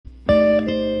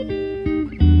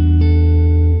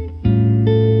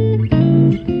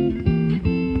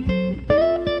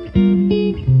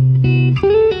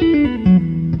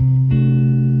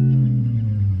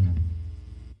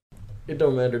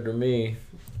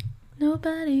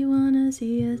Nobody wanna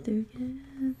see us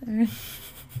together.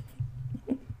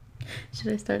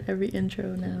 Should I start every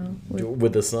intro now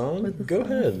with a song? with a Go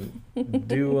song? ahead.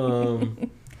 Do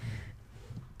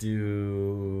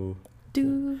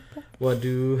what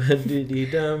do diddy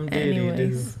dum diddy do?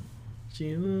 Anyways,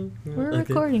 we're Okay.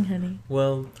 recording, honey.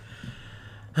 Well,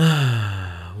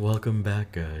 welcome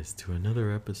back, guys, to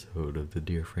another episode of the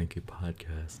Dear Frankie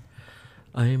podcast.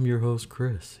 I am your host,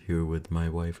 Chris, here with my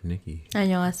wife, Nikki.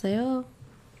 안녕하세요.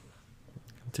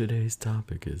 Today's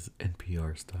topic is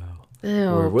NPR style.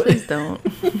 Ew, what? please don't.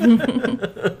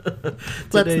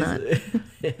 Let's not.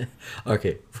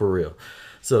 Okay, for real.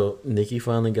 So Nikki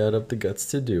finally got up the guts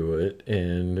to do it,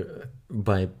 and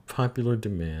by popular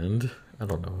demand, I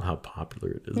don't know how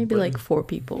popular it is. Maybe but like 4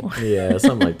 people. yeah,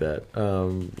 something like that.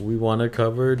 We want to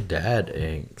cover dad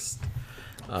angst,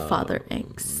 Father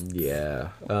angst.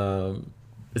 Yeah.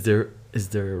 Is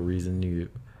there a reason you?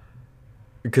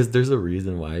 Because there's a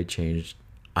reason why I changed.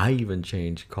 I even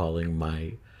changed calling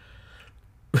my.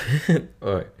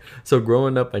 All right. So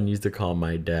growing up, I used to call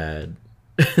my dad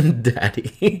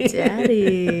daddy.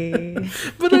 Daddy.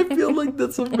 But I feel like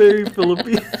that's a very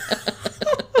Filipino.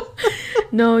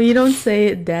 No, you don't say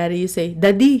it daddy, you say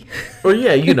daddy. Or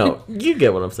yeah, you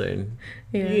get what I'm saying.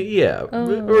 Yeah. Yeah.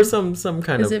 Oh. Or some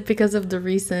kind Is of. it because of the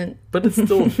recent But it's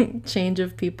still. change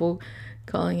of people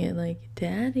calling it like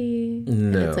daddy? No.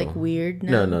 And it's like weird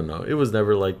now. No. It was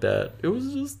never like that. It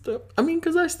was just,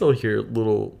 because I still hear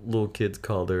little kids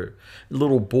call their,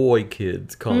 little boy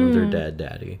kids calling their dad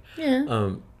daddy.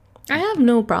 Yeah. I have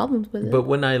no problems with it. But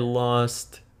when I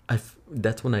lost,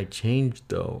 that's when I changed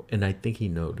though. And I think he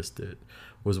noticed it.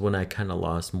 Was when I kind of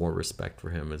lost more respect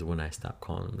for him, is when I stopped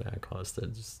calling him dad. I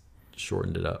instead just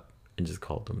shortened it up and just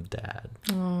called him dad.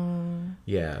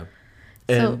 Yeah.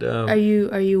 And so are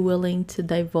you willing to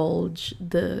divulge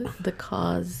the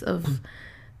cause of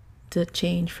the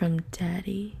change from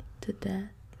daddy to dad?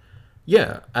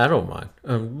 Yeah, I don't mind.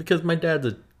 Because my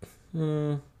dad's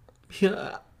for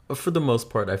the most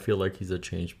part, I feel like he's a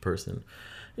changed person.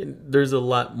 And there's a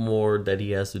lot more that he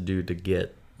has to do to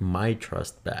get my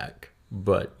trust back.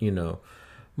 But,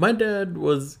 my dad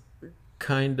was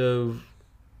kind of,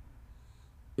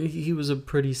 he was a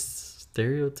pretty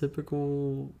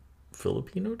stereotypical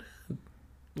Filipino dad.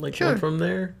 Like, Sure. went from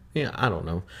there. Yeah, I don't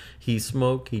know. He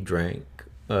smoked, he drank.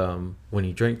 When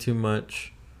he drank too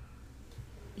much,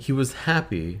 he was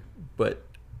happy, but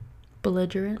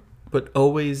Belligerent?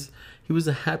 always, he was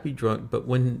a happy drunk. But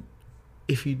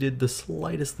if he did the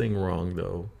slightest thing wrong,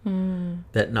 though,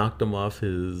 that knocked him off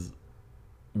his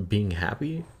being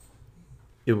happy,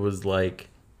 it was like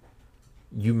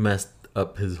you messed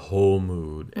up his whole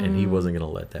mood, and he wasn't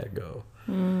gonna let that go.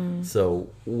 So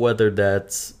whether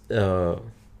that's my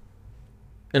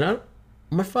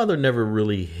father never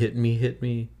really hit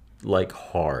me like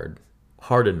hard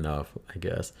enough, I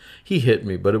guess. He hit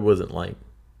me, but it wasn't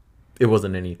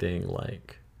anything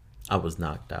like I was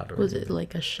knocked out. Or Was anything. it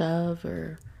like a shove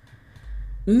or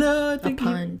No, I a think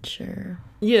punch or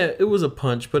yeah, it was a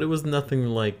punch, but it was nothing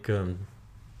like I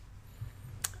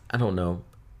don't know.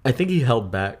 I think he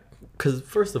held back because,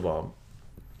 first of all,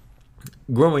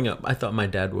 growing up, I thought my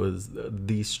dad was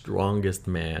the strongest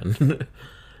man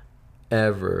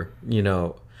ever.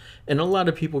 And a lot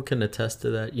of people can attest to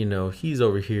that. He's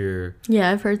over here. Yeah,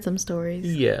 I've heard some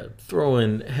stories. Yeah,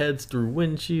 throwing heads through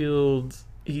windshields.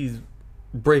 He's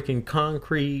breaking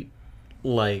concrete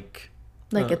like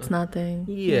It's nothing.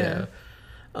 Yeah.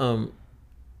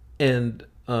 And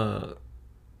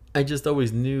I just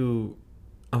always knew,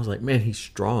 I was like, man, he's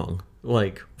strong.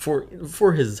 Like for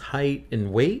his height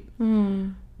and weight,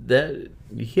 that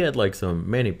he had like some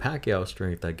Manny Pacquiao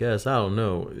strength, I guess. I don't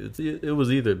know. It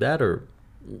was either that or,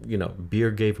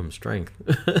 beer gave him strength.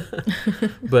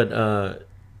 But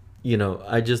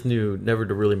I just knew never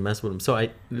to really mess with him. So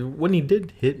when he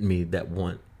did hit me that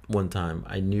one time,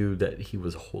 I knew that he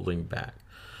was holding back.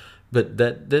 But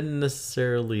that didn't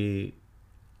necessarily,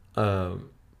 that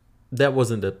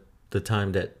wasn't the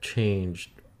time that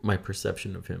changed my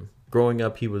perception of him. Growing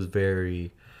up, he was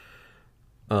very,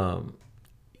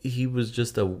 he was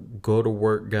just a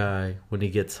go-to-work guy. When he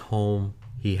gets home,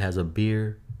 he has a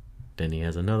beer, then he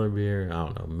has another beer. I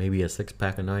don't know, maybe a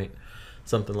 6-pack a night,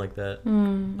 something like that.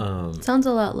 Sounds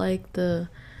a lot like the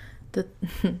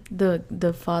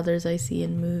fathers I see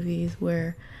in movies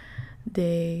where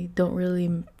they don't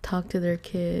really talk to their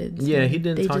kids. Yeah, he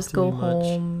didn't They talk just to go me much.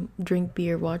 home, drink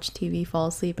beer, watch TV, fall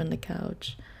asleep on the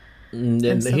couch. And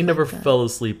stuff he never like that. fell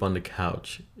asleep on the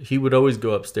couch. He would always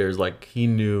go upstairs, like he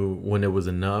knew when it was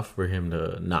enough for him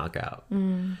to knock out.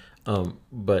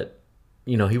 But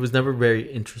he was never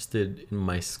very interested in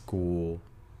my school.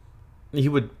 He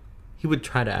he would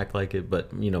try to act like it, but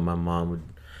you know, my mom would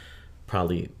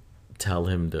probably tell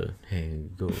him to, hey,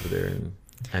 go over there and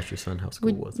ask your son how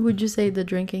school was. Would you say the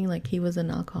drinking, like he was an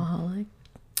alcoholic?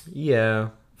 Yeah,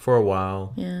 for a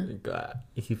while. Yeah.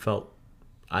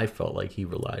 I felt like he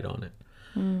relied on it.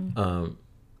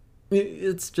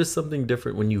 It's just something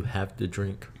different when you have to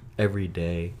drink every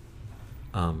day.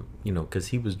 You know, because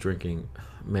he was drinking,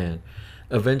 man,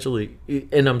 eventually,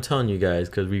 and I'm telling you guys,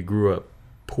 because we grew up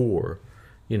poor,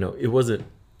 you know, it wasn't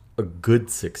a good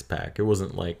 6-pack. It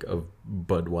wasn't like a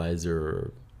Budweiser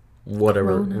or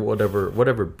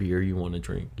whatever beer you want to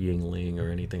drink, Yingling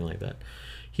or anything like that.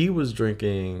 He was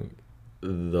drinking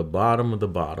the bottom of the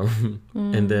bottom,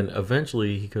 and then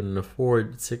eventually he couldn't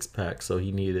afford 6-packs, so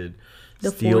he needed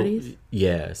The steel. 40s?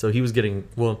 Yeah, so he was getting,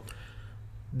 well,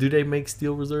 do they make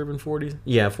Steel Reserve in 40s?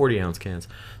 Yeah, 40-ounce cans.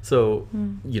 So,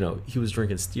 you know, he was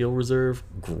drinking Steel Reserve.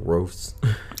 Gross.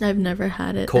 I've never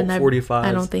had it. Colt and 45s.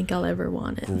 I don't think I'll ever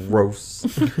want it. Gross.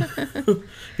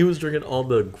 He was drinking all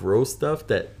the gross stuff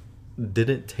that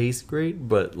didn't taste great,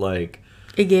 but like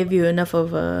It gave you enough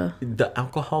of a... the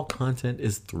alcohol content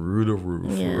is through the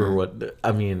roof. Yeah. Or what?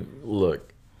 I mean,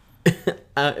 look,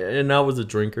 I was a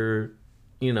drinker.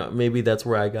 You know, maybe that's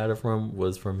where I got it from,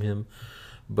 was from him.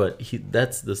 But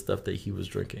that's the stuff that he was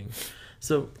drinking.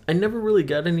 So I never really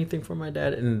got anything from my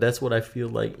dad. And that's what I feel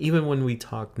like. Even when we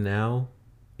talk now,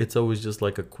 it's always just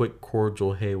like a quick,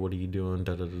 cordial, hey, what are you doing?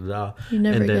 Da, da, da, da. You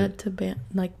never And then, got to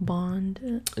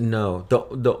bond. no,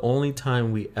 the only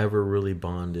time we ever really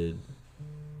bonded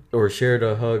or shared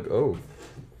a hug, Go.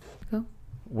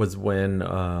 was when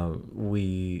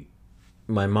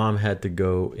my mom had to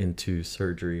go into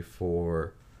surgery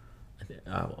for,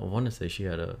 I want to say she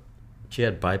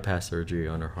had bypass surgery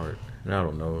on her heart, and I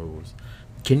don't know, it was,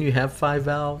 can you have 5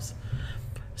 valves?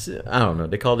 I don't know,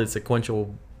 they called it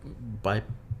sequential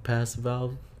bypass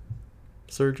valve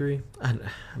surgery.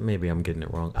 Maybe I'm getting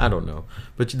it wrong, I don't know,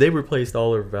 but they replaced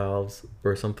all her valves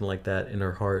or something like that in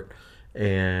her heart.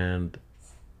 And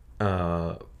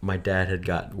my dad had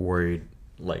got worried,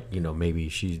 like, you know, maybe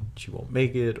she won't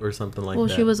make it or something like that. Well,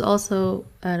 she was also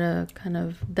at a kind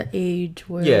of the age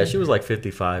where... Yeah, she was like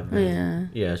 55 then.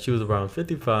 Yeah, she was around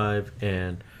 55,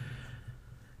 and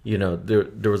you know,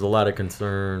 there was a lot of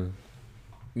concern,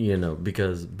 you know,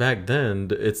 because back then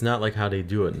it's not like how they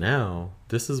do it now.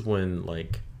 This is when,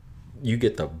 like, you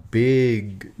get the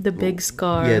big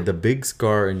scar. Yeah, the big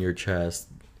scar in your chest,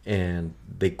 and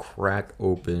they crack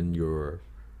open your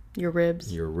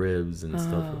ribs and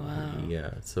stuff. Wow.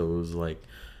 Yeah, so it was like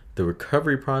the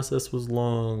recovery process was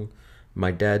long.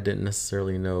 My dad didn't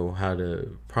necessarily know how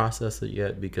to process it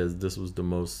yet, because this was the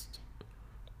most...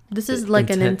 This is like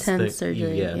an intense thing.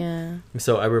 surgery. Yeah.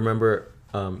 So I remember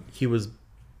he was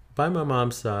by my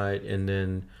mom's side, and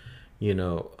then, you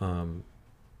know, I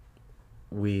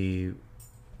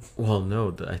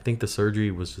think the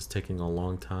surgery was just taking a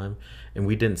long time, and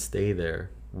we didn't stay there.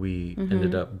 We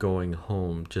ended up going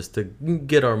home just to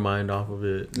get our mind off of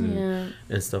it and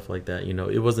stuff like that. You know,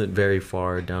 it wasn't very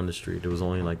far down the street. It was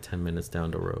only like 10 minutes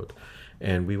down the road.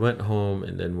 And we went home,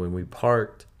 and then when we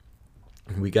parked,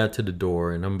 we got to the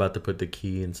door, and I'm about to put the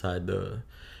key inside the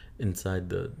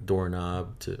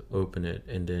doorknob to open it.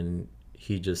 And then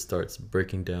he just starts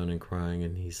breaking down and crying,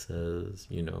 and he says,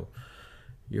 you know,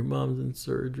 your mom's in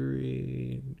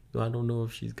surgery. I don't know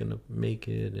if she's gonna make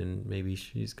it, and maybe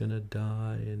she's gonna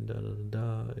die, and da da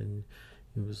da. And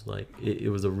it was like it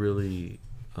was a really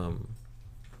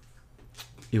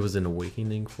it was an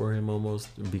awakening for him almost,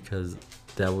 because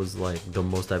that was like the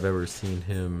most I've ever seen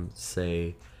him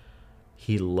say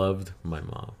he loved my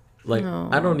mom. Like,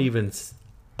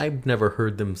 I've never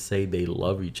heard them say they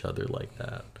love each other like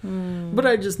that. But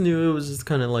I just knew it was just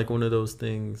kind of like one of those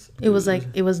things. It was like,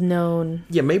 it was known.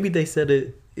 Yeah, maybe they said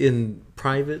it in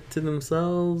private to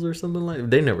themselves or something like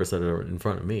that. They never said it in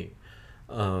front of me.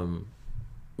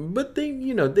 But they,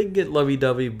 you know, they get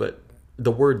lovey-dovey, but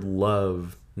the word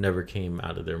love never came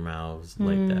out of their mouths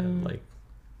like that. Like,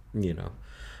 you know.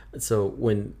 So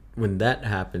when that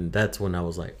happened, that's when I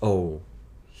was like, oh,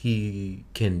 he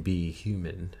can be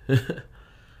human.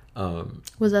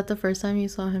 Was that the first time you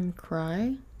saw him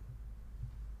cry?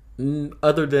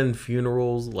 Other than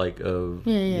funerals, like of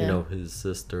you know, his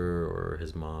sister or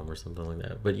his mom or something like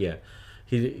that. But yeah,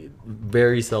 he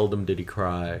very seldom did he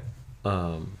cry.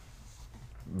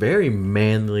 Very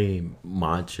manly,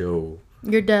 macho.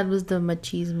 Your dad was the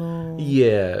machismo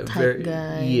type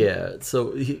guy. Yeah,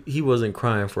 so he wasn't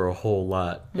crying for a whole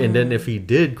lot. And then if he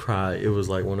did cry, it was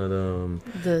like one of them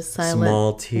the silent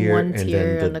small tear, one and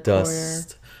tear then the dust.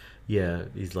 Corner. Yeah,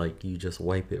 he's like, you just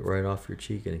wipe it right off your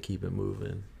cheek and keep it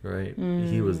moving, right?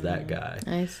 He was that guy.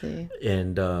 I see.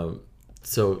 And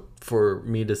So for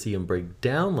me to see him break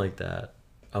down like that,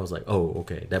 I was like, oh,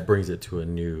 okay, that brings it to a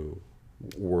new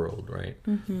world, right?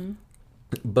 Mm-hmm.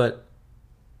 But,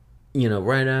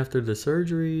 right after the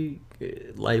surgery,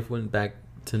 life went back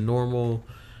to normal.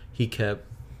 He kept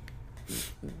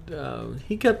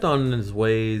on his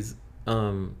ways,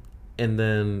 and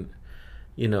then,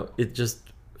 it just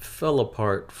fell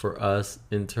apart for us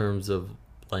in terms of,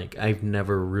 like, I've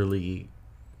never really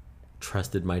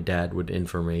trusted my dad with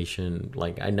information.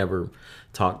 Like, I never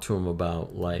talked to him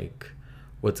about, like,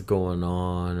 what's going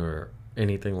on or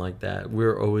anything like that.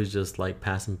 We're always just like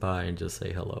passing by and just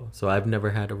say hello. So I've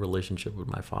never had a relationship with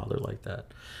my father like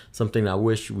that. Something I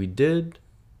wish we did,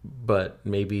 but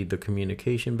maybe the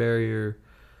communication barrier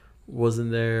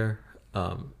wasn't there.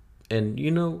 And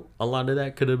a lot of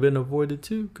that could have been avoided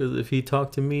too, because if he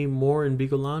talked to me more in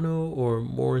Bicolano or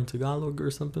more in Tagalog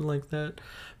or something like that,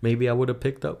 maybe I would have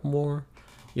picked up more.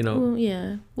 Well,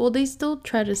 yeah. Well, they still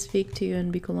try to speak to you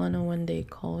in Bicolano when they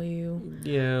call you.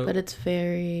 Yeah. But it's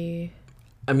very...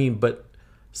 but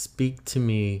speak to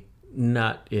me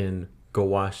not in go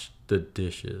wash the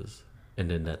dishes and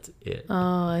then that's it.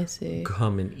 Oh, I see.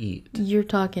 Come and eat. You're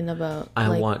talking about...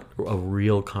 I want a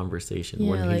real conversation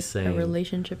when he's saying... a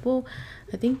relationship. Well,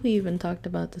 I think we even talked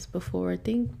about this before. I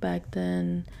think back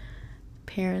then,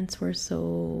 parents were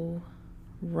so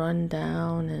run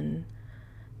down and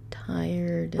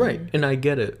tired. Right, and I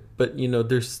get it. But,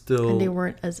 there's still... And they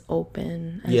weren't as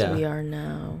open as we are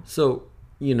now. So,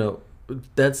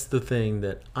 that's the thing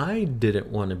that I didn't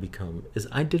want to become, is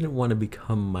I didn't want to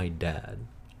become my dad.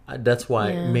 That's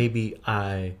why maybe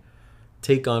I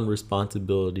take on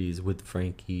responsibilities with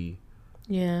Frankie.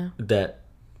 Yeah. That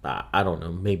I don't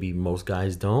know. Maybe most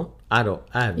guys don't. I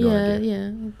have no idea.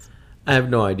 Yeah. I have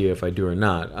no idea if I do or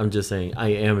not. I'm just saying I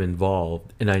am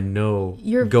involved, and I know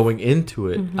going into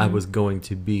it, I was going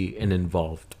to be an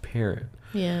involved parent.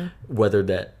 Yeah. Whether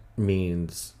that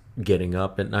means getting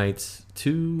up at nights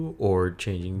too, or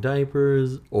changing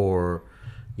diapers, or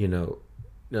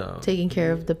taking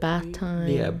care of the bath time.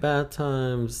 Yeah, bath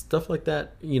times, stuff like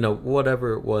that.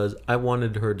 Whatever it was, I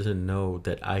wanted her to know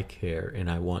that I care and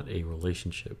I want a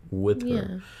relationship with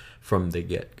her from the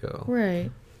get-go.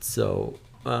 Right. So,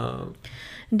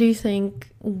 do you think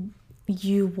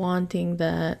you wanting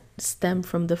that stemmed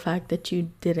from the fact that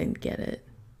you didn't get it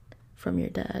from your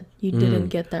dad? You didn't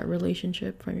get that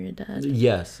relationship from your dad?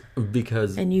 Yes,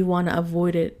 because... And you want to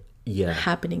avoid it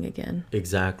happening again.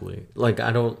 Exactly. Like,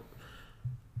 I don't...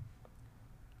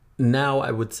 Now I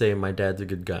would say my dad's a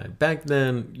good guy. Back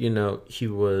then, he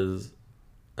was...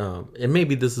 and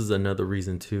maybe this is another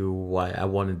reason, too, why I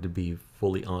wanted to be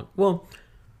fully on... Well,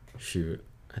 shoot.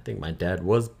 I think my dad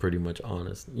was pretty much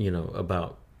honest,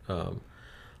 about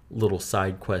little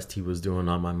side quest he was doing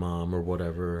on my mom or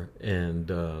whatever. And...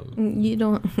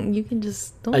 you can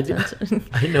just... Don't censor.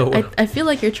 I know. I feel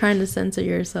like you're trying to censor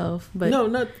yourself, but... No,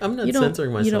 I'm not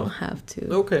censoring myself. You don't have to.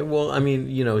 Okay, well, I mean,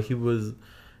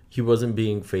 he wasn't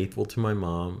being faithful to my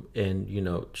mom, and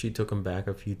she took him back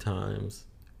a few times,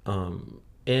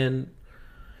 and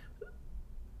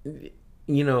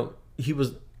he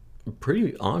was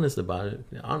pretty honest about it,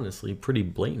 honestly pretty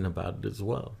blatant about it as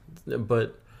well.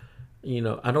 But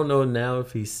I don't know now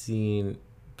if he's seen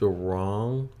the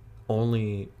wrong,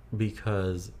 only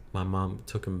because my mom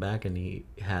took him back and he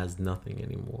has nothing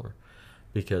anymore,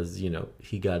 because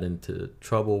he got into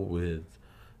trouble with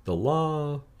the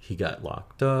law. He got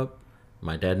locked up.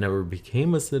 My dad never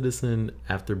became a citizen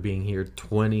after being here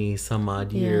 20 some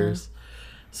odd years.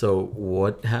 So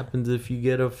what happens if you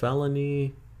get a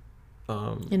felony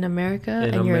in America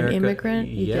and you're an immigrant?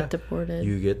 You get deported.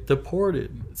 You get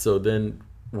deported. So then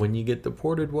when you get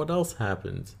deported, what else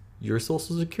happens? Your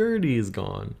Social Security is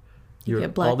gone. You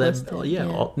get blacklisted.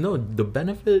 The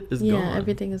benefit is gone. Yeah,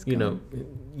 everything is gone.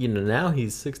 Now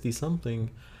he's 60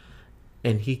 something.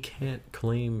 And he can't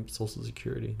claim Social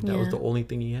Security. That was the only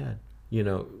thing he had.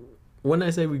 When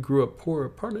I say we grew up poor,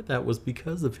 part of that was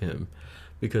because of him.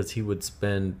 Because he would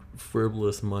spend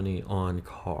frivolous money on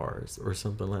cars or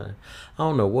something like that. I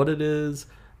don't know what it is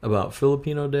about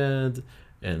Filipino dads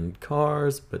and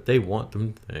cars, but they want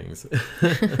them things.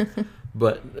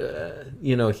 But,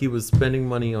 he was spending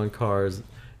money on cars.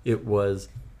 It was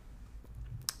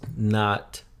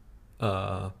not,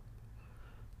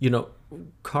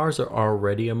 cars are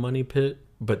already a money pit,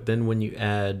 but then when you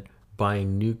add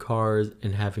buying new cars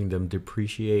and having them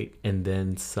depreciate and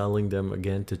then selling them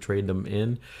again to trade them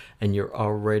in, and you're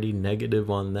already negative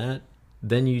on that,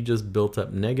 then you just built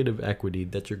up negative equity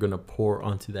that you're going to pour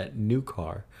onto that new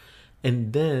car.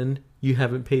 And then you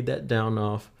haven't paid that down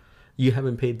off. You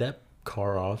haven't paid that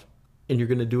car off. and you're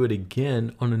gonna do it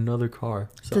again on another car.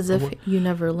 It's as if you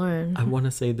never learn. I want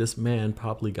to say this man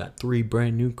probably got 3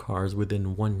 brand new cars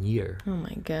within 1 year. Oh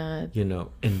my God. You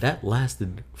know, and that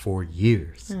lasted for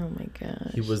years. Oh my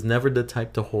gosh. He was never the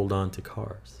type to hold on to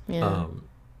cars. Yeah.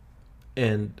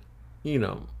 And, you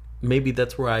know, maybe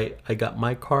that's where I got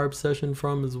my car obsession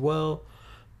from as well.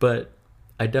 But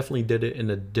I definitely did it in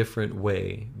a different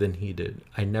way than he did.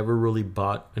 I never really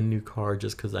bought a new car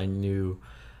just because I knew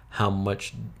how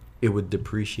much it would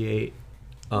depreciate.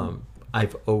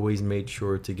 I've always made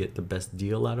sure to get the best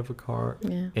deal out of a car.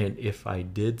 Yeah. And if I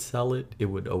did sell it, it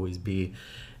would always be,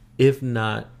 if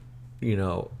not, you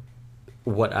know,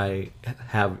 what I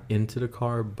have into the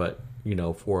car, but, you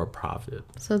know, for a profit.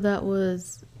 So that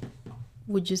was,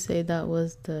 would you say that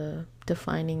was the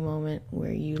defining moment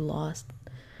where you lost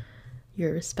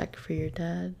your respect for your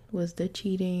dad? Was the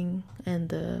cheating and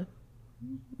the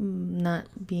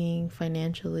not being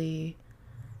financially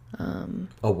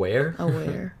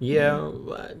Aware? Yeah.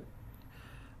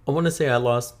 I want to say I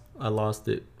lost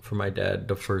it for my dad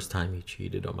the first time he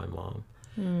cheated on my mom.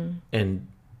 And,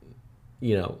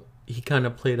 you know, he kind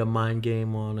of played a mind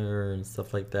game on her and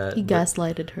stuff like that. He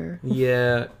gaslighted her.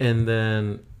 Yeah. And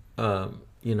then,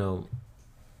 you know,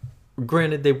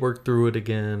 granted, they worked through it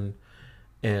again.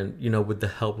 And, you know, with the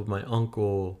help of my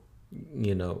uncle,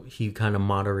 you know, he kind of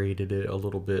moderated it a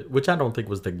little bit, which I don't think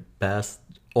was the best,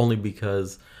 only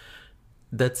because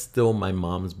that's still my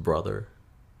mom's brother.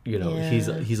 You know, Yeah.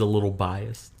 he's a little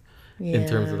biased in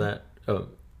terms of that.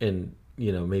 And,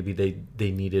 you know, maybe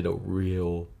they needed a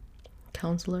real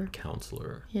Counselor.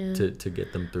 Yeah. to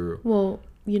get them through. Well,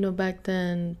 you know, back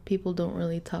then people don't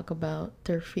really talk about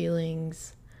their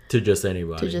feelings To just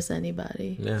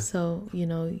anybody. Yeah. So, you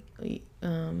know,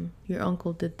 your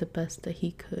uncle did the best that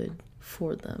he could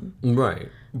for them. Right.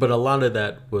 But a lot of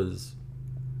that was,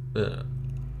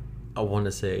 I want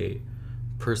to say,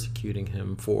 persecuting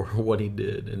him for what he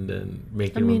did and then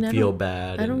making him feel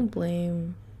bad. I don't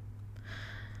blame.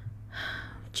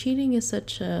 Cheating is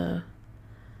such a...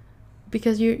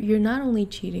 Because you're not only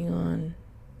cheating on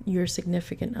your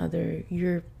significant other,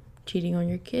 you're cheating on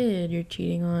your kid, you're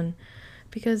cheating on...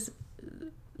 Because...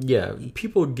 Yeah,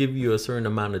 people give you a certain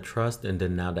amount of trust and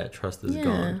then now that trust is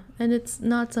gone. And it's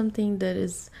not something that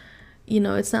is... You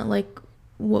know, it's not like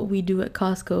what we do at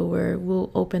Costco where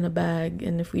we'll open a bag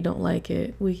and if we don't like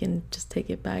it, we can just take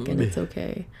it back and it's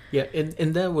okay. Yeah,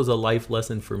 and that was a life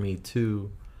lesson for me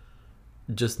too.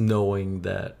 Just knowing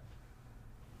that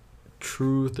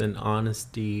truth and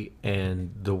honesty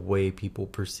and the way people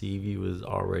perceive you is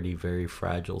already very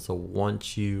fragile. So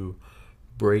once you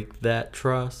break that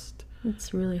trust,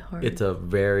 it's really hard. It's a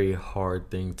very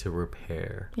hard thing to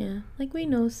repair. Yeah, like we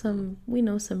know some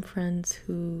friends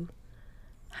who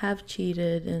have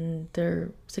cheated and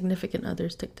their significant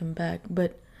others took them back,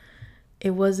 but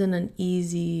it wasn't an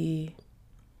easy,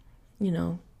 you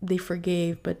know, they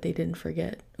forgave but they didn't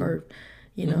forget, or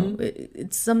you know,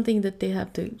 it's something that they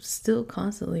have to still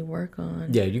constantly work on.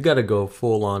 Yeah, you got to go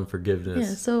full on forgiveness.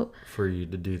 Yeah, so for you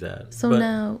to do that. So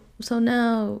now,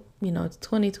 you know, it's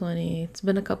 2020. It's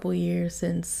been a couple years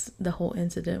since the whole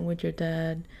incident with your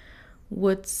dad.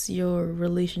 What's your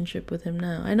relationship with him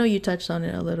now? I know you touched on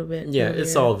it a little bit. Yeah, earlier.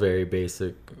 It's all very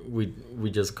basic. We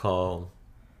just call,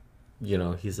 you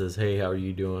know, he says, "Hey, how are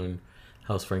you doing?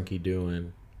 How's Frankie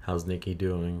doing? How's Nikki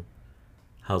doing?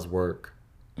 How's work?"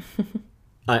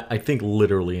 I think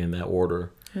literally in that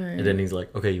order. Right. And then he's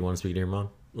like, "Okay, you want to speak to your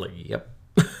mom?" Like, "Yep."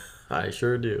 I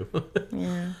sure do.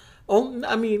 Yeah. Oh,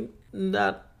 I mean,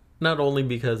 not only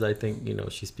because I think, you know,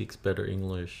 she speaks better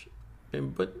English,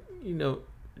 but, you know,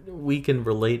 we can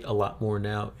relate a lot more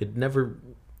now.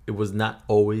 It was not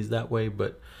always that way,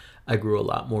 but I grew a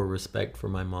lot more respect for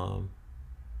my mom,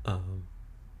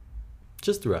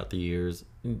 just throughout the years.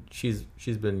 She's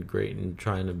been great in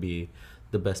trying to be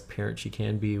the best parent she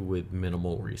can be with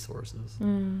minimal resources.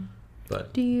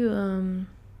 But do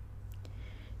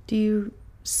you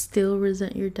still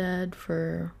resent your dad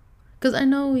for... Because I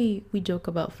know we joke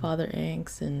about father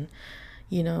angst, and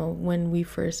you know, when we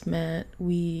first met,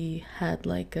 we had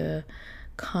like a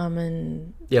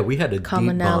common... Yeah, we had a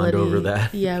commonality deep bond over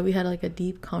that. Yeah, we had like a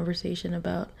deep conversation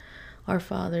about our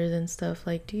fathers and stuff.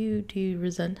 Like, do you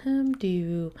resent him?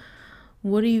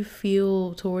 What do you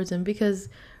feel towards him? Because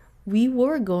we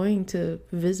were going to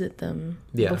visit them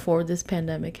before this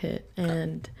pandemic hit,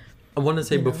 and I want to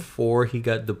say before he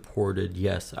got deported,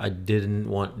 yes, I didn't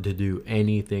want to do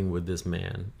anything with this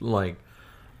man. Like,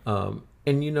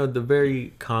 and you know, the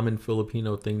very common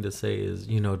Filipino thing to say is,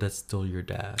 you know, that's still your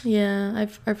dad. Yeah,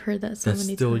 I've heard that so many times.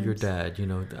 That's still your dad, you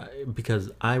know, because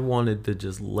I wanted to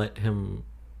just let him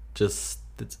just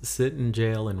sit in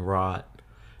jail and rot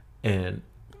And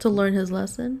To learn his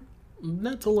lesson?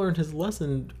 not to learn his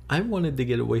lesson, I wanted to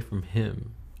get away from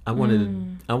him. I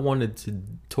wanted to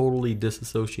totally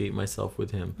disassociate myself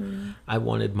with him. I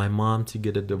wanted my mom to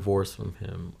get a divorce from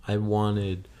him. I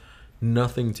wanted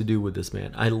nothing to do with this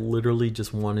man. I literally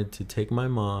just wanted to take my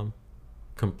mom,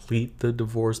 complete the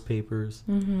divorce papers,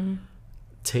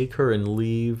 take her and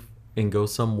leave and go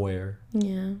somewhere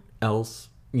Yeah. else.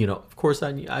 Of course,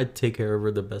 I'd take care of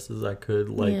her the best as I could,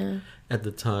 like at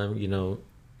the time,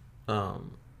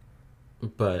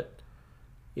 but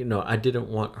I didn't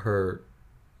want her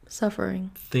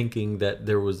Suffering. thinking that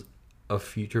there was a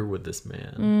future with this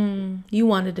man. You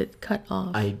wanted it cut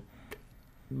off.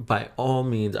 By all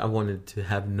means, I wanted to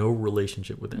have no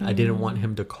relationship with him. I didn't want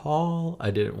him to call.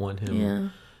 I didn't want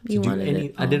him to do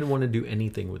any. I didn't want to do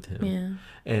anything with him. Yeah.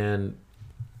 And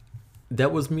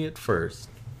that was me at first.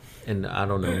 And I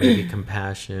don't know, maybe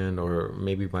compassion or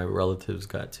maybe my relatives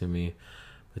got to me,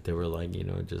 but they were like,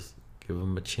 just give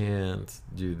him a chance.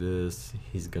 Do this.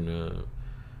 He's gonna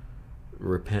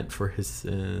repent for his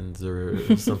sins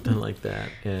or something like that.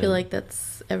 And I feel like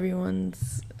that's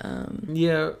everyone's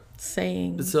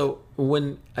saying. So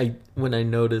when I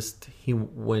noticed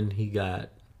when he got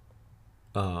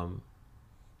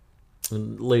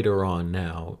later on,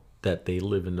 now that they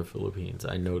live in the Philippines,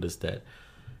 I noticed that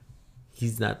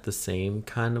he's not the same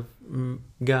kind of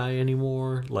guy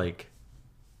anymore. Like,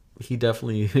 he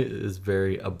definitely is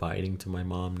very abiding to my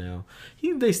mom now.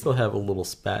 They still have a little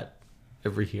spat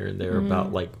every here and there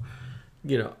about, like,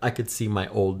 I could see my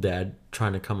old dad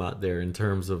trying to come out there in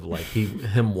terms of like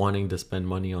him wanting to spend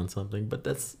money on something, but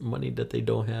that's money that they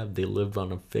don't have. They live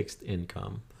on a fixed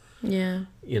income. Yeah.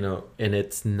 And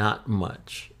it's not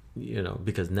much,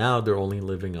 because now they're only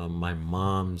living on my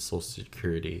mom's Social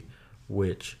Security,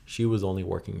 which she was only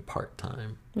working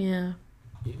part-time. Yeah.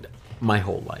 My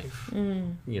whole life.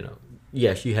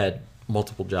 Yeah, she had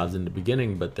multiple jobs in the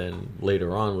beginning, but then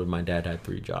later on when my dad had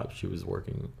 3 jobs, she was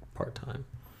working part-time.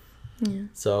 Yeah.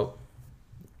 So,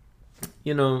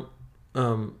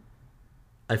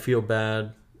 I feel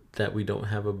bad that we don't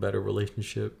have a better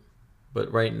relationship,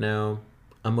 but right now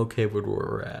I'm okay with where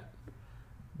we're at.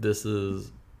 This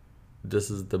is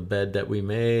the bed that we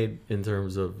made in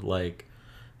terms of like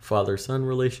father-son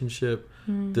relationship.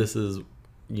 This is,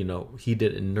 he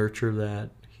didn't nurture that.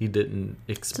 He didn't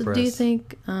express. So do you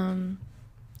think, and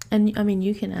I mean,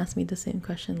 you can ask me the same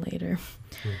question later,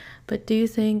 but do you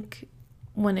think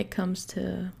when it comes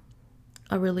to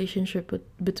a relationship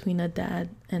between a dad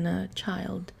and a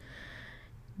child,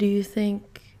 do you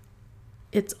think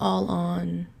it's all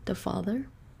on the father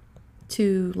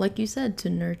to, like you said, to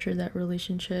nurture that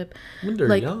relationship? When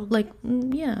they're young.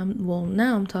 Well,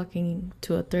 now I'm talking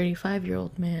to a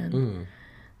 35-year-old man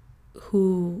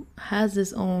who has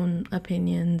his own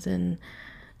opinions and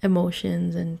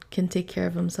emotions and can take care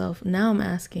of himself. Now I'm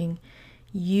asking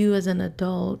you as an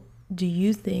adult, do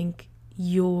you think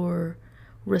you're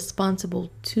responsible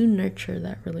to nurture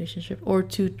that relationship or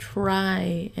to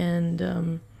try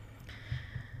and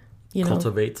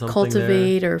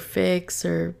cultivate or fix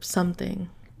or something?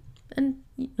 And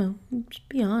just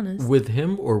be honest. With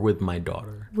him or with my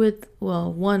daughter?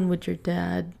 One with your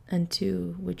dad and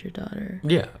 2 with your daughter.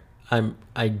 Yeah.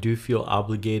 I do feel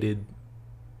obligated.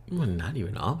 Well, not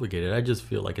even obligated. I just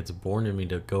feel like it's born in me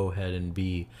to go ahead and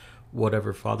be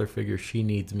whatever father figure she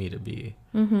needs me to be.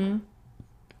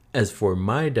 As for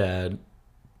my dad,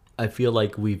 I feel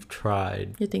like we've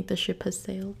tried. You think the ship has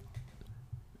sailed?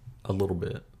 A little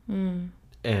bit.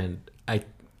 And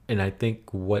I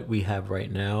think what we have right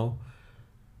now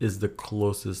is the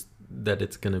closest that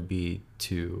it's going to be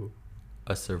to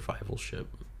a survival ship.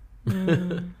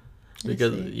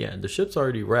 Because the ship's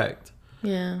already wrecked.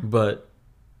 Yeah. But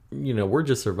we're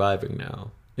just surviving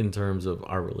now in terms of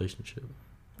our relationship.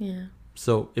 Yeah.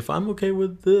 So if I'm okay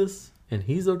with this and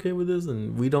he's okay with this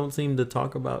and we don't seem to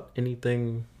talk about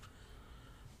anything.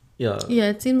 Yeah,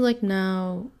 it seems like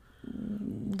now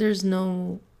there's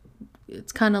no,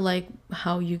 it's kind of like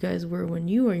how you guys were when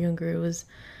you were younger. It was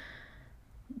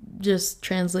just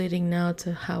translating now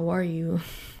to how are you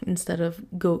instead of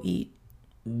go eat.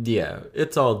 Yeah,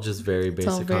 it's all just very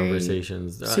basic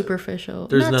conversations. Superficial.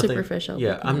 There's not nothing, superficial.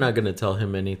 Yeah, I'm not going to tell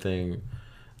him anything.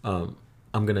 I'm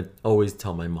going to always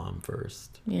tell my mom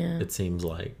first. Yeah. It seems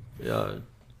like.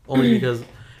 Only because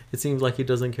it seems like he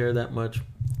doesn't care that much.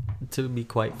 To be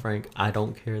quite frank, I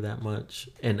don't care that much.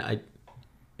 And I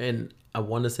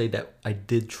want to say that I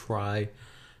did try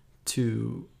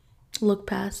to look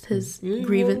past his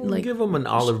grievance. Like, give him an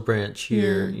olive branch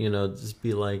here. Just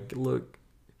be like, look.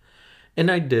 And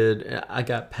I did. I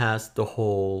got past the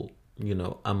whole, I'm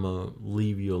going to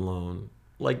leave you alone.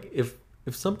 Like, if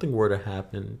something were to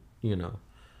happen, you know,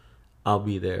 I'll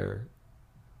be there.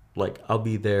 Like, I'll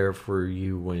be there for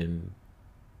you when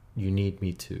you need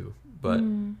me to. But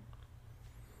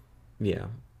yeah,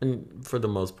 and for the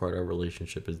most part, our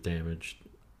relationship is damaged.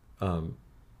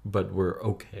 But we're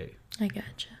okay. I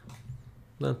gotcha.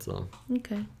 That's all.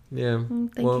 Okay. Yeah.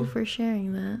 Thank you for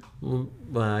sharing that. Well,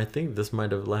 I think this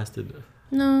might have lasted.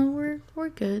 No, we're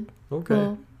good. Okay.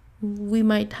 Well, we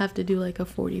might have to do like a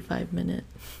 45-minute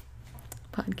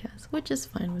podcast, which is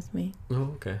fine with me.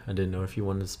 Oh, okay. I didn't know if you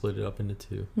wanted to split it up into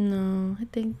two. No, I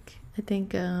think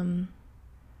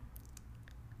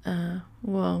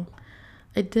well,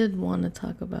 I did want to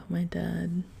talk about my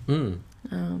dad.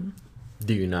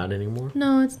 Do you not anymore?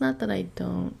 No, it's not that I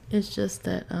don't. It's just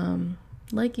that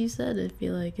like you said, I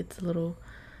feel like it's a little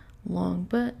long,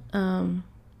 but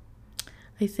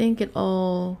I think it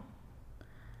all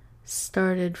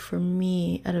started for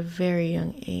me at a very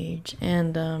young age,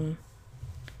 and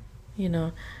you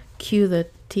know, cue the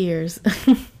tears.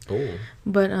 Oh.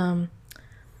 But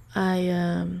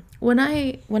I when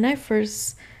I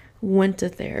first went to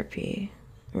therapy,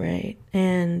 right?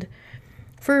 And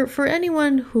for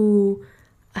anyone who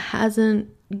hasn't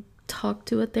talked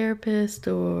to a therapist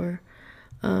or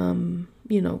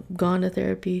you know, gone to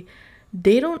therapy,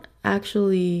 they don't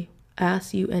actually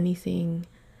ask you anything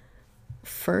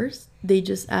first. They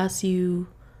just ask you,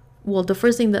 well, the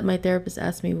first thing that my therapist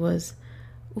asked me was,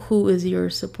 who is your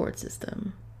support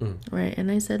system? Right?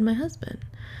 And I said, my husband.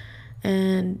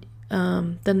 And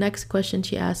the next question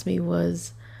she asked me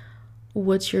was,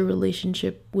 what's your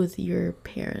relationship with your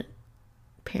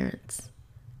parents?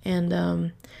 And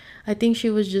I think she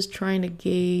was just trying to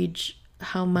gauge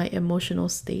how my emotional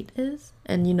state is.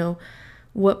 And, you know,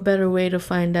 what better way to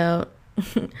find out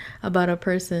about a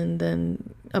person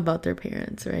than about their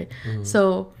parents, right?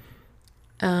 So,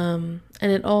 and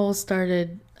it all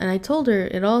started, and I told her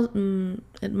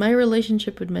my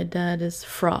relationship with my dad is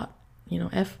fraught, you know,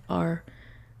 FRAUGH,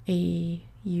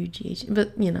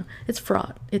 but you know, it's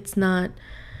fraught. It's not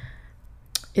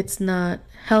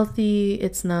healthy.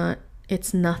 It's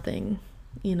nothing,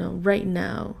 you know, right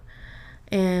now.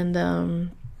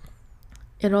 And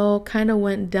it all kind of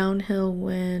went downhill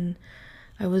when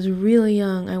I was really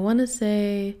young. I want to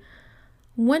say,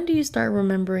 when do you start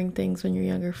remembering things when you're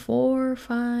younger? 4,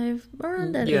 5,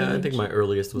 around that age? Yeah, I think my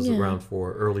earliest was around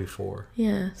 4, early 4.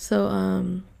 Yeah,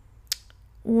 so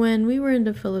when we were in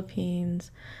the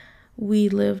Philippines, we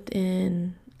lived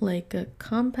in like a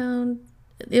compound.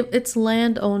 It's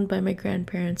land owned by my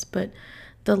grandparents, but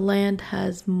the land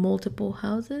has multiple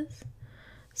houses.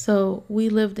 So we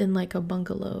lived in like a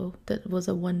bungalow that was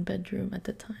a 1-bedroom at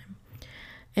the time.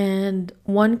 And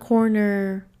one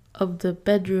corner of the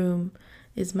bedroom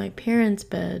is my parents'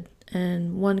 bed,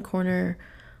 and one corner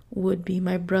would be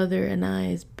my brother and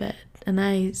I's bed. And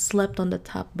I slept on the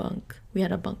top bunk. We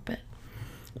had a bunk bed.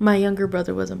 My younger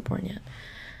brother wasn't born yet.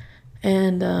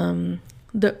 And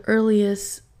the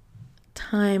earliest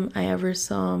time I ever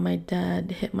saw my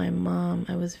dad hit my mom,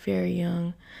 I was very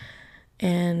young.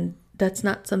 And that's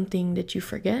not something that you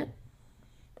forget.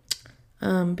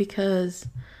 Because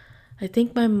I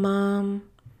think my mom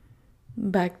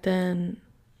back then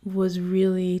was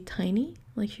really tiny.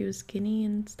 Like, she was skinny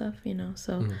and stuff, you know.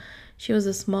 So she was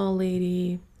a small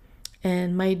lady,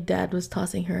 and my dad was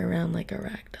tossing her around like a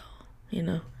rag doll, you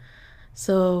know.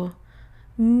 So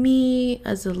me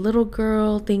as a little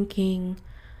girl thinking,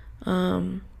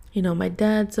 you know, my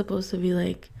dad's supposed to be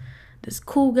like this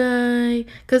cool guy,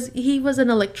 because he was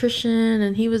an electrician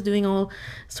and he was doing all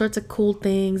sorts of cool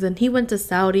things, and he went to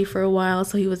Saudi for a while,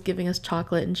 so he was giving us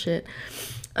chocolate and shit.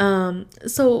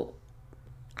 So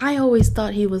I always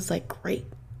thought he was like great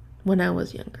when I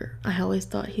was younger. I always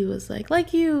thought he was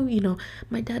like you know,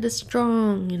 my dad is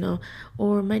strong, you know,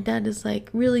 or my dad is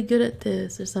like really good at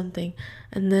this or something.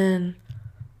 And then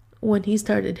when he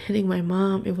started hitting my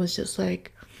mom, it was just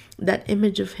like that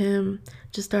image of him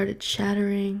just started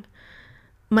shattering.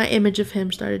 My image of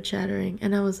him started shattering,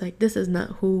 and I was like, this is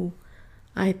not who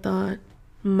I thought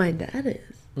my dad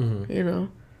is, you know.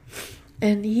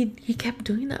 And he kept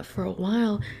doing that for a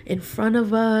while in front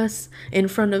of us, in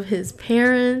front of his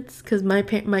parents, because my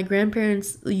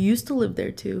grandparents used to live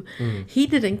there too. He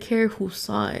didn't care who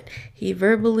saw it. He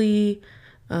verbally,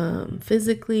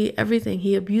 physically, everything.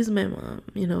 He abused my mom,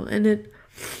 you know.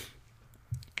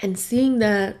 And seeing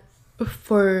that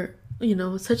for, you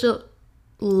know, such a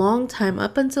long time,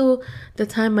 up until the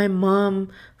time my mom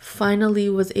finally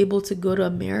was able to go to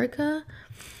America,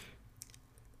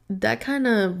 that kind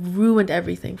of ruined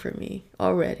everything for me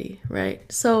already,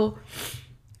 right? So,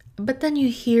 but then you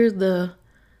hear the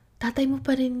tatay mo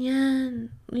pa rin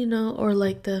yan, you know, or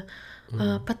like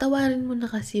patawarin mo na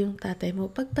kasi yung tatay mo,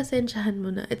 pagpasensyahan mo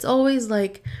na. It's always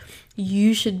like,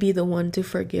 you should be the one to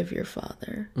forgive your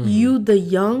father. You, the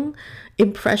young,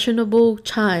 impressionable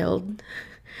child,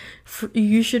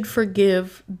 you should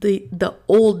forgive the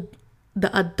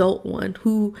adult one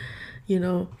who, you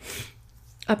know,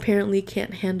 apparently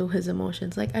can't handle his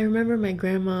emotions. Like, I remember my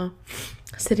grandma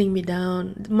sitting me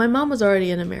down. My mom was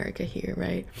already in America here,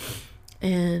 right?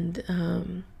 And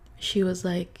she was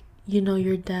like, you know,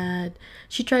 your dad,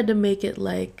 she tried to make it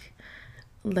like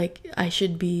I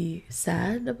should be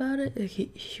sad about it.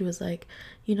 She was like,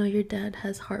 you know, your dad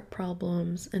has heart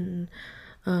problems, and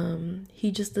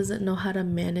he just doesn't know how to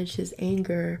manage his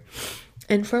anger.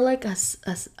 And for like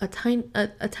a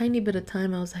tiny bit of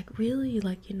time, I was like, really?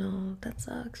 Like, you know, that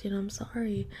sucks. You know, I'm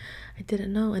sorry. I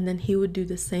didn't know. And then he would do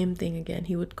the same thing again.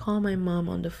 He would call my mom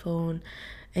on the phone.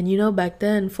 And, you know, back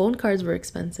then, phone cards were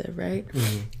expensive, right?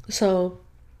 So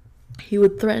he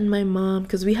would threaten my mom,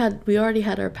 because we already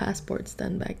had our passports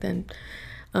done back then.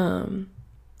 And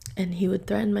he would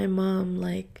threaten my mom,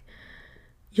 like,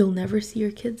 you'll never see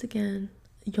your kids again.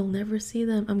 You'll never see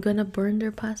them. I'm gonna burn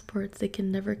their passports. They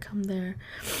can never come there.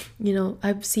 You know,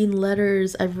 I've seen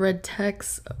letters, I've read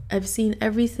texts, I've seen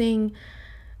everything,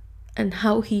 and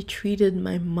how he treated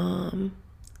my mom.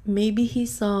 Maybe he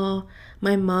saw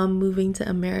my mom moving to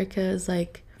America as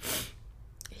like,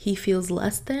 he feels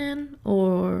less than,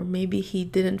 or maybe he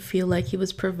didn't feel like he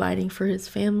was providing for his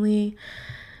family,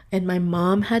 and my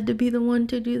mom had to be the one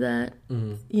to do that.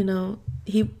 You know,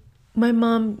 my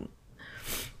mom,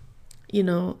 you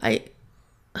know,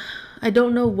 I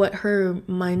don't know what her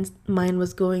mind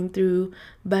was going through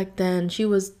back then. She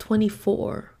was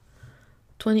 24,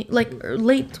 like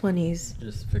late 20s.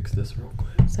 Just fix this real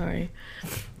quick. Sorry.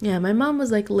 Yeah, my mom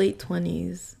was like late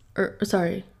 20s,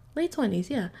 late 20s,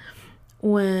 yeah,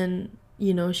 when,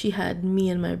 you know, she had me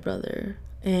and my brother.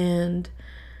 And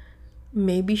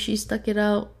maybe she stuck it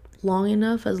out long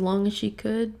enough, as long as she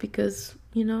could, because,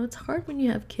 you know, it's hard when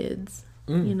you have kids.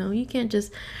 You know, you can't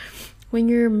just, when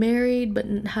you're married but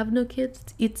have no kids,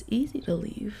 it's easy to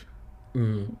leave.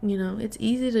 You know, it's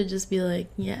easy to just be like,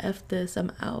 yeah, F this,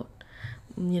 I'm out.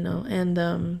 You know,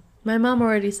 and my mom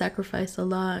already sacrificed a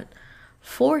lot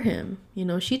for him. You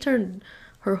know, she turned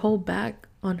her whole back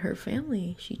on her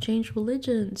family. She changed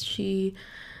religions. She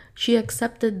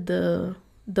accepted the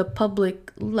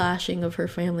public lashing of her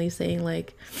family, saying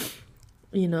like,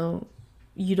 you know,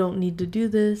 you don't need to do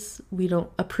this, we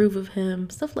don't approve of him,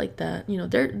 stuff like that. You know,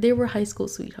 they were high school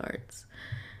sweethearts.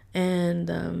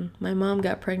 And my mom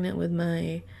got pregnant with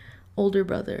my older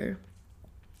brother,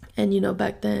 and, you know,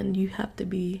 back then you have to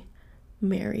be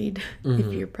married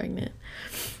if you're pregnant.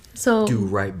 So do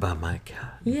right by my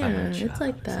cat. Yeah, it's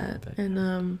like that.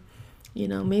 And you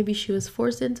know, maybe she was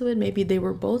forced into it, maybe they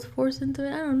were both forced into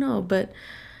it, I don't know. But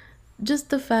just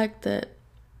the fact that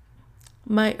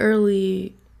my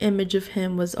early image of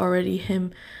him was already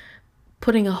him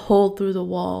putting a hole through the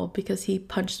wall because he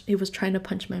was trying to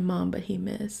punch my mom, but he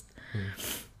missed.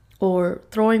 Or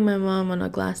throwing my mom on a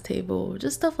glass table,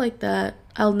 just stuff like that,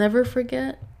 I'll never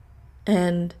forget.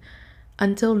 And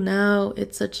until now,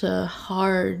 it's such a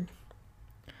hard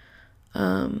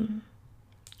thing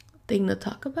to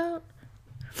talk about.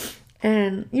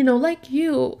 And, you know, like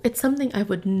you, it's something I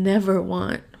would never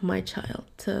want my child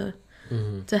to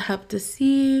have to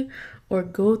see or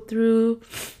go through.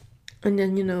 And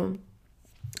then, you know,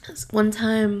 one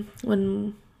time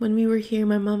when we were here,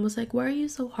 my mom was like, why are you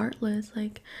so heartless?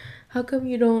 Like, how come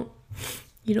you don't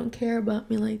care about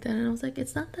me like that? And I was like,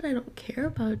 it's not that I don't care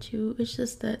about you, it's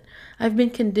just that I've been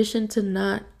conditioned to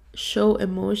not show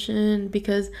emotion,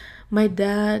 because my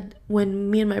dad, when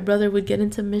me and my brother would get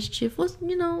into mischief, was,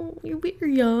 you know, we were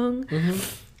young,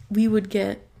 we would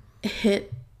get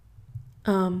hit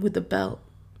with a belt,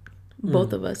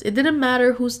 both of us. It didn't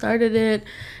matter who started it,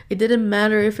 it didn't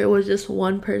matter if it was just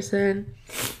one person,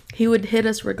 he would hit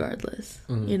us regardless.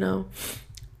 You know,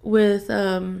 with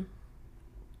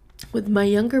my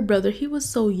younger brother, he was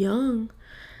so young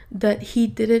that he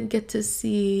didn't get to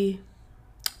see,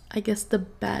 I guess, the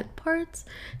bad parts.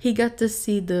 He got to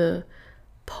see the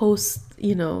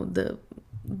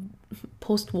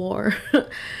post-war,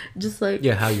 just like,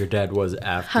 yeah, how your dad was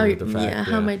after the fact. Yeah,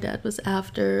 how my dad was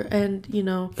after. And, you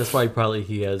know, that's why probably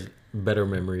he has better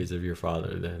memories of your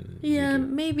father than yeah,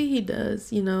 maybe he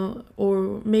does, you know,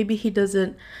 or maybe he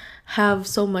doesn't have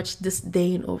so much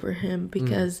disdain over him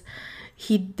because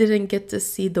he didn't get to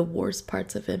see the worst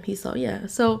parts of him. He saw, yeah.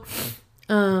 So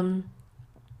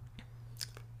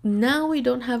now we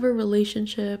don't have a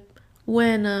relationship.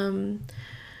 When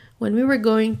we were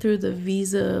going through the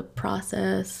visa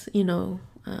process, you know,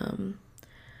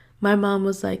 My mom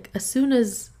was like, as soon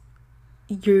as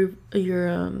your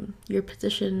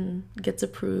petition gets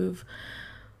approved,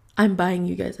 I'm buying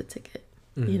you guys a ticket.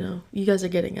 You know, you guys are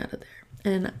getting out of there.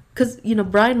 And because, you know,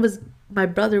 my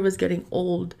brother was getting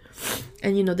old,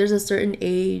 and, you know, there's a certain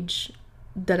age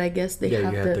that I guess they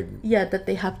that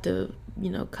they have to, you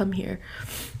know, come here.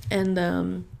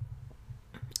 And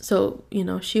so, you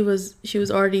know, she was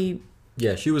already,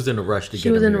 she was in a rush to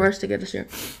get us here.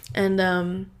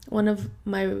 And one of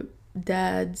my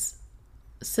dad's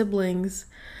siblings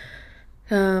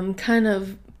kind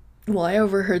of, well, I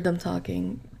overheard them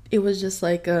talking. It was just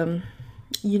like,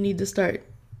 you need to start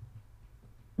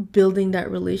building that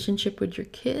relationship with your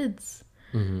kids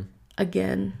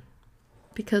again,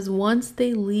 because once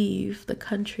they leave the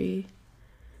country,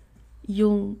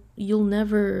 you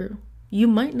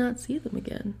might not see them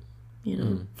again, you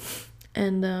know.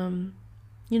 And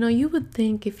you know, you would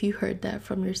think if you heard that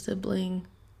from your sibling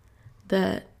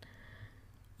that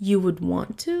you would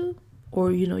want to,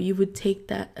 or, you know, you would take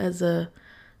that as a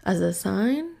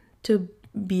sign to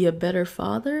be a better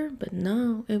father. But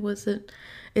no, it wasn't.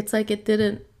 It's like it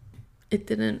didn't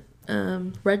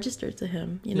register to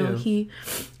him, you know. He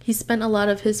spent a lot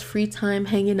of his free time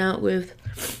hanging out with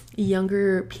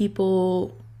younger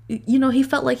people. You know, he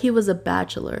felt like he was a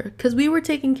bachelor because we were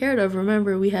taken care of.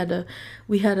 Remember, we had a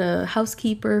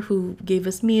housekeeper who gave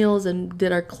us meals and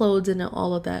did our clothes and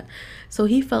all of that. So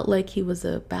he felt like he was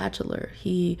a bachelor.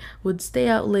 He would stay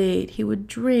out late. He would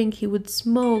drink. He would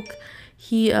smoke.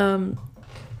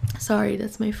 Sorry,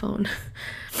 that's my phone.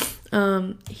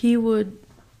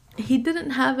 He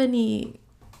didn't have any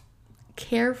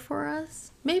care for us.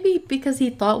 Maybe because he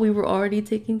thought we were already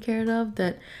taken care of,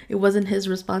 that it wasn't his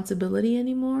responsibility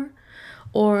anymore.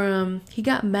 Or he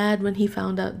got mad when he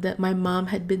found out that my mom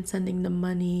had been sending the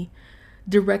money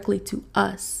directly to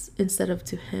us instead of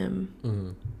to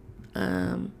him.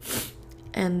 You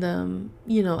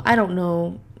know, I don't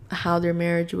know how their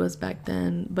marriage was back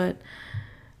then, but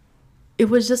it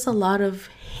was just a lot of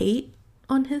hate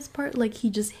on his part. Like, he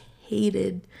just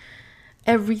hated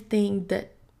everything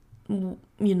that, you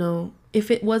know, if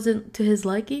it wasn't to his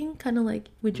liking, kind of like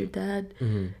with your dad,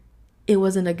 it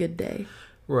wasn't a good day.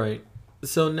 Right.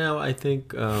 So now I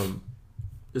think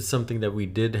it's something that we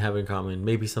did have in common,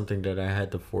 maybe something that I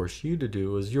had to force you to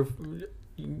do, was a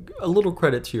little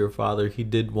credit to your father. He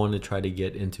did want to try to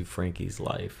get into Frankie's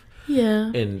life.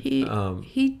 Yeah. And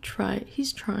he tried.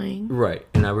 He's trying. Right.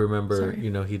 And I remember,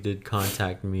 you know, he did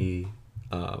contact me.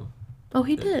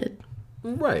 He did.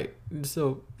 Right.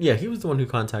 So, yeah, he was the one who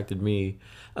contacted me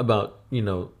about, you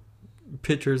know,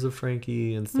 pictures of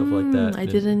Frankie and stuff like that. I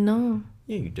didn't know.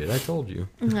 Yeah, you did. I told you.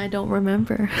 I don't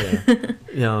remember.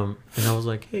 Yeah. And I was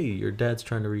like, hey, your dad's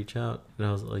trying to reach out. And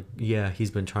I was like, yeah,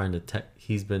 he's been trying to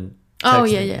he's been texting. Oh,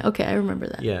 yeah. Okay, I remember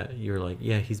that. Yeah, you're like,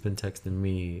 yeah, he's been texting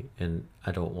me and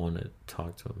I don't want to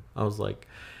talk to him. I was like,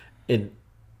 and,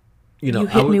 you know. You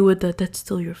hit me with that's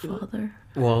still your father.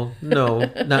 Well, no,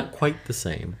 not quite the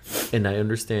same. And I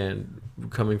understand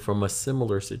coming from a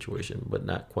similar situation, but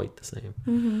not quite the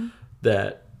same.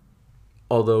 That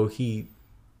although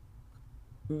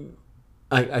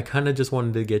I kind of just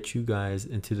wanted to get you guys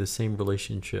into the same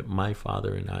relationship my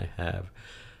father and I have,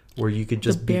 where you could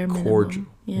just be cordial.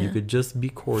 You could just be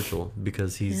cordial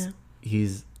because he's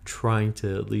trying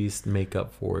to at least make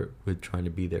up for it with trying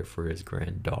to be there for his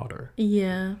granddaughter.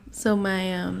 Yeah. So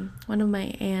my one of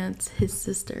my aunts,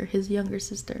 his younger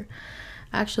sister,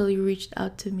 actually reached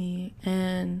out to me,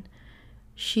 and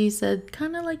she said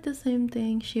kind of like the same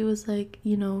thing. She was like,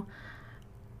 you know,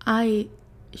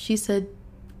 she said,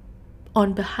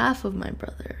 on behalf of my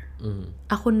brother,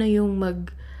 ako na yung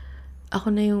magsasabi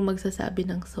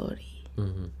ng sorry.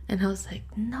 And I was like,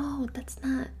 no, that's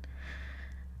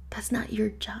not your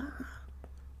job.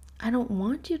 I don't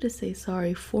want you to say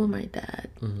sorry for my dad.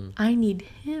 I need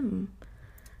him.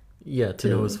 Yeah, to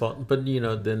know his fault. But, you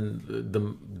know, then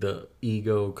the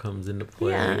ego comes into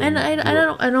play. Yeah, and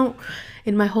I don't,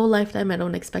 in my whole lifetime, I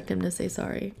don't expect him to say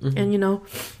sorry. And, you know,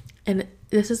 and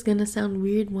this is going to sound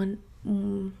weird when,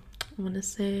 I want to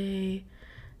say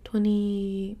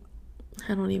 20,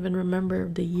 I don't even remember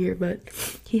the year, but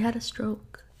he had a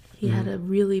stroke. He had a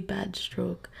really bad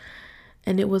stroke.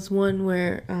 And it was one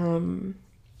where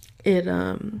it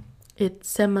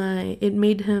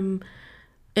made him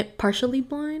partially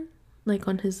blind, like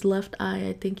on his left eye.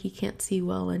 I think he can't see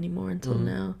well anymore until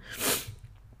now.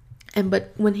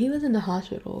 But when he was in the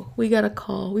hospital, we got a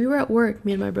call. We were at work.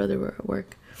 Me and my brother were at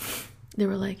work. They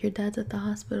were like, your dad's at the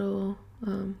hospital.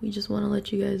 We just want to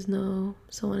let you guys know,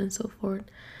 so on and so forth.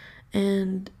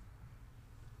 And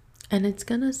it's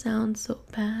gonna sound so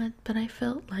bad, but I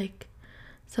felt like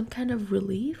some kind of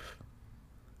relief.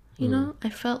 You know, I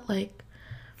felt like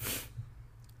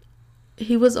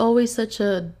he was always such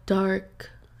a dark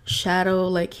shadow.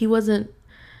 Like, he wasn't,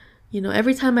 you know,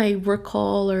 every time I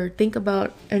recall or think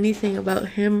about anything about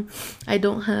him, I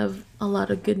don't have a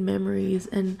lot of good memories.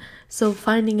 And so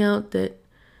finding out that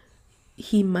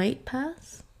he might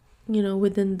pass, you know,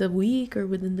 within the week or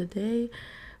within the day,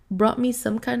 brought me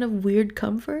some kind of weird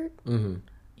comfort.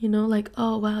 You know, like,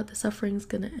 oh wow, the suffering's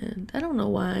gonna end. I don't know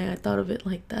why I thought of it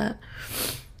like that.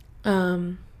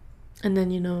 And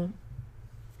then, you know,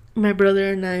 my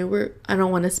brother and I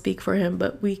don't want to speak for him,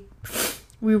 but we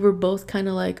were both kind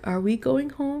of like, are we going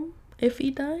home if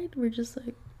he died? We're just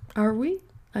like, are we?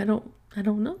 I don't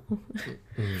know.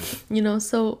 You know,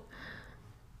 so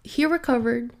he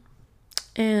recovered,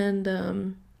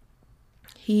 and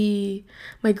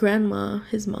my grandma,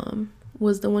 his mom,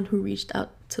 was the one who reached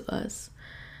out to us.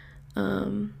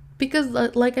 Because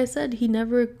like I said, he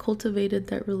never cultivated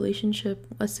that relationship.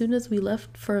 As soon as we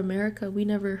left for America, we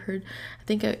never heard. I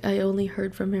think I only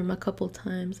heard from him a couple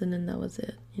times, and then that was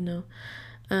it, you know.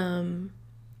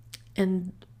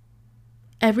 And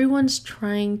everyone's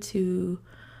trying to,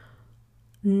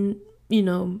 you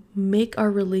know, make our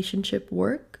relationship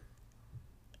work,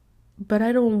 but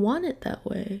I don't want it that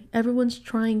way. Everyone's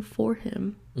trying for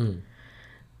him.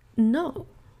 No,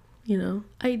 you know,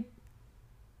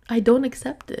 I don't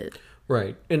accept it.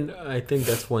 Right. And I think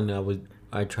that's when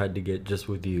I tried to get just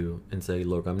with you and say,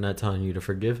 look, I'm not telling you to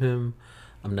forgive him.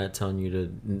 I'm not telling you to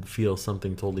feel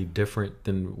something totally different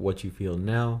than what you feel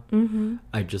now.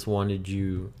 I just wanted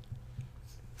you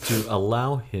to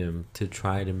allow him to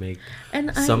try to make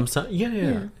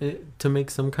to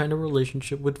make some kind of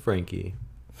relationship with Frankie,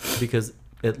 because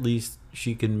at least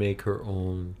she can make her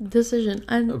own decision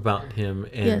about him,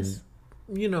 and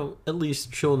you know, at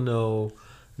least she'll know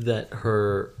that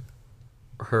her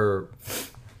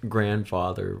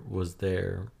grandfather was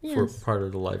there for part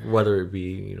of the life, whether it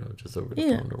be, you know, just over the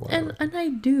phone or whatever. And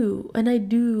I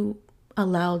do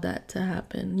allow that to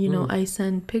happen. You know, I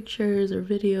send pictures or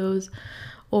videos,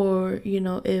 or, you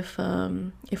know, if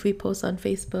we post on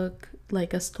Facebook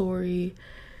like a story,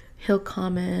 he'll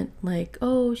comment like,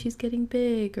 oh, she's getting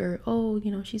big, or oh,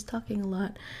 you know, she's talking a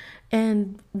lot,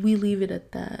 and we leave it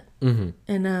at that.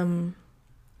 And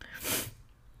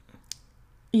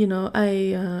you know,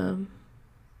 I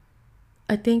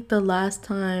think the last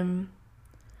time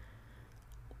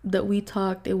that we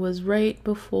talked, it was right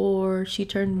before she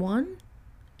turned 1,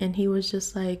 and he was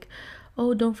just like,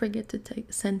 oh, don't forget to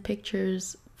send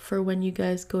pictures for when you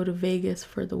guys go to Vegas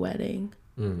for the wedding.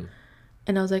 And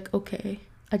I was like, okay.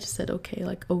 I just said okay,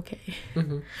 like, okay.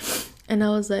 And I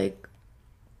was like,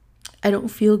 I don't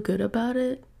feel good about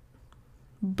it,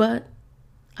 but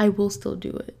I will still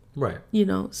do it. Right. You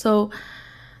know, so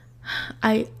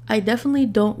I definitely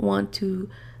don't want to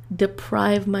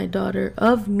deprive my daughter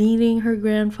of meeting her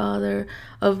grandfather,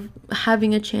 of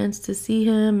having a chance to see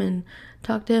him and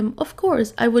talk to him. Of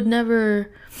course, I would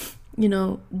never, you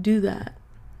know, do that.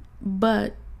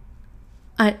 But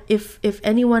if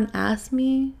anyone asks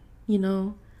me, you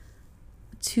know,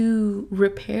 to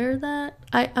repair that,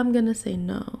 I'm gonna say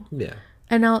no. Yeah.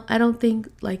 And I don't think,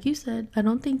 like you said, I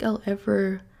don't think I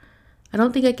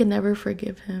can ever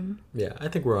forgive him. Yeah, I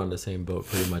think we're on the same boat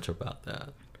pretty much about that.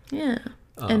 Yeah.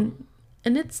 And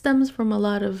it stems from a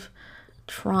lot of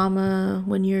trauma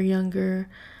when you're younger.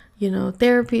 You know,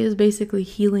 therapy is basically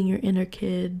healing your inner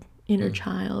kid, inner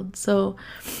child. So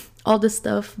all the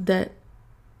stuff that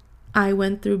I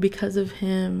went through because of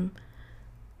him,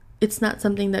 it's not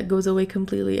something that goes away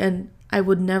completely. And I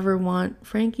would never want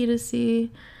Frankie to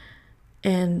see,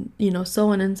 and, you know, so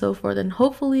on and so forth. And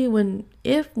hopefully when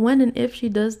and if she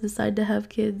does decide to have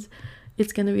kids,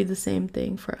 it's going to be the same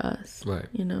thing for us. Right.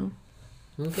 You know?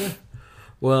 Okay.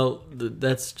 Well,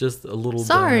 that's just a little...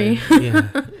 Sorry.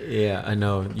 Yeah, I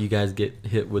know. You guys get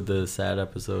hit with the sad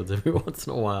episodes every once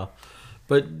in a while.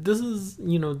 But this is,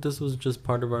 you know, this was just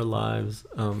part of our lives,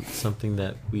 something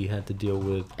that we had to deal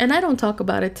with. And I don't talk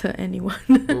about it to anyone.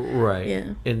 Right.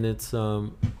 Yeah. And it's,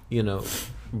 you know,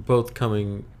 both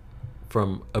coming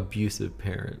from abusive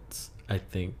parents, I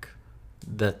think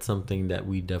that's something that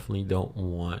we definitely don't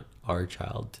want our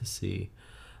child to see.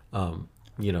 You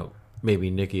know, maybe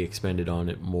Nikki expanded on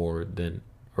it more than,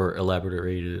 or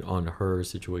elaborated on her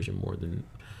situation more than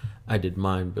I did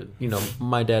mine, but, you know,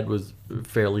 my dad was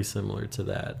fairly similar to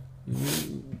that.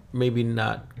 Maybe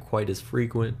not quite as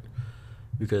frequent,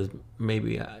 because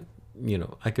maybe I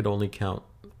could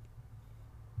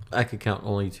count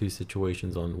only 2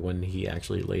 situations on when he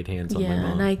actually laid hands on my mom.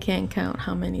 Yeah, and I can't count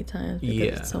how many times,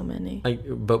 because it's so many.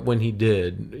 But when he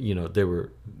did, you know, they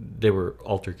were they were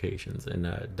altercations, and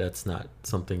that's not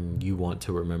something you want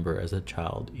to remember as a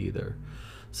child either.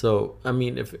 So I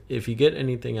mean, if you get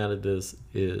anything out of this,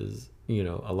 is, you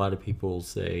know, a lot of people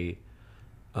say,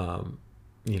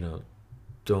 you know,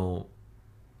 don't,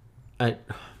 I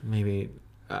maybe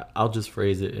I'll just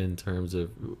phrase it in terms of,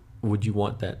 would you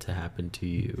want that to happen to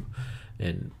you?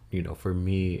 And, you know, for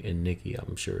me and Nikki,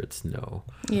 I'm sure it's no.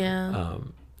 Yeah.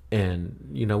 And,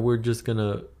 you know,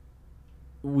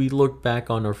 we look back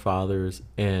on our fathers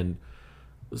and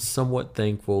somewhat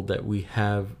thankful that we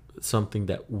have something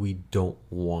that we don't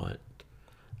want.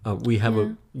 We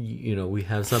have we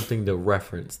have something to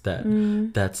reference that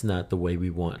that's not the way we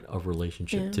want a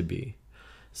relationship to be.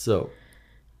 So,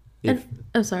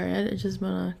 I'm sorry, I just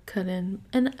want to cut in.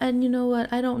 And you know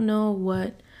what? I don't know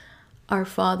what our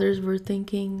fathers were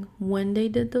thinking when they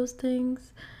did those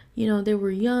things. You know, they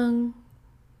were young.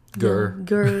 You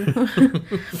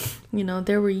know,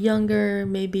 they were younger.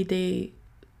 Maybe they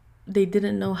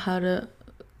didn't know how to,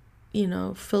 you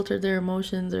know, filter their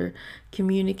emotions or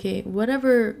communicate,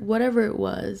 whatever it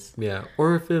was. Yeah,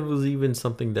 or if it was even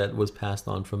something that was passed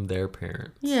on from their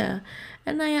parents. Yeah,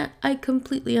 and I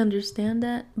completely understand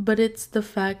that, but it's the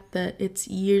fact that it's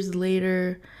years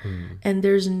later, and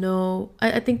there's no.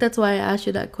 I think that's why I asked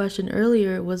you that question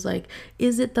earlier. It was like,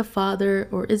 is it the father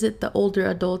or is it the older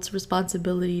adult's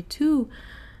responsibility to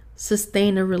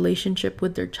sustain a relationship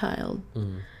with their child?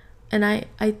 And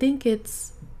I think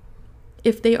it's,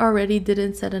 if they already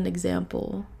didn't set an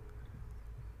example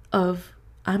of,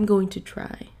 I'm going to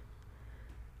try,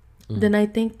 then I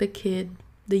think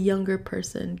the younger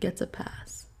person gets a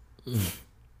pass.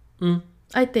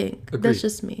 I think. Agreed. That's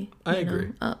just me. I agree.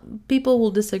 People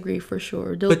will disagree for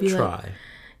sure. They'll But be try. like,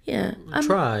 yeah.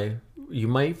 Try. You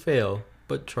might fail,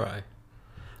 but try.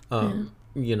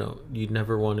 You know, you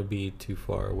never want to be too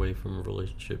far away from a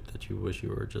relationship that you wish you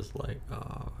were just like,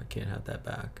 oh, I can't have that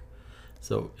back.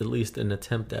 So at least an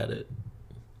attempt at it,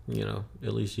 you know,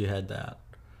 at least you had that.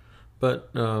 But,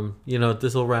 you know,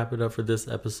 this will wrap it up for this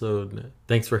episode.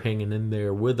 Thanks for hanging in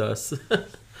there with us.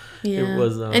 Yeah. It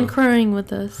was, and crying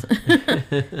with us.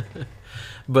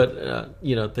 But,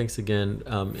 you know, thanks again.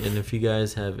 And if you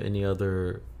guys have any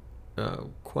other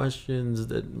questions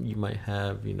that you might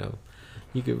have, you know,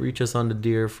 you could reach us on the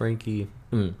Dear Frankie,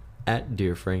 at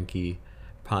Dear Frankie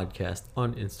podcast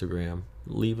on Instagram.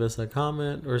 Leave us a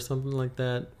comment or something like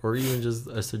that, or even just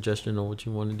a suggestion on what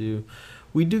you want to do.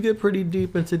 We do get pretty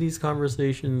deep into these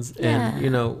conversations, and, you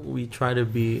know, we try to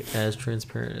be as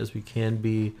transparent as we can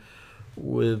be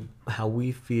with how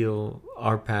we feel,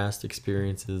 our past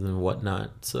experiences and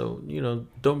whatnot. So, you know,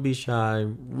 don't be shy.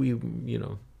 We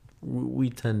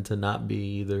tend to not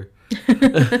be either.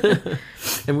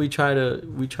 And we try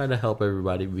to help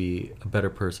everybody be a better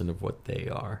person of what they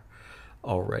are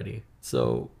already.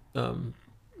 So,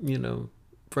 you know,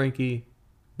 Frankie,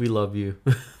 we love you.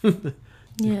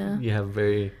 Yeah. You have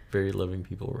very, very loving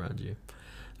people around you.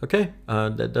 Okay,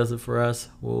 that does it for us.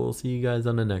 We'll see you guys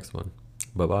on the next one.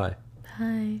 Bye-bye.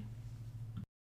 Bye.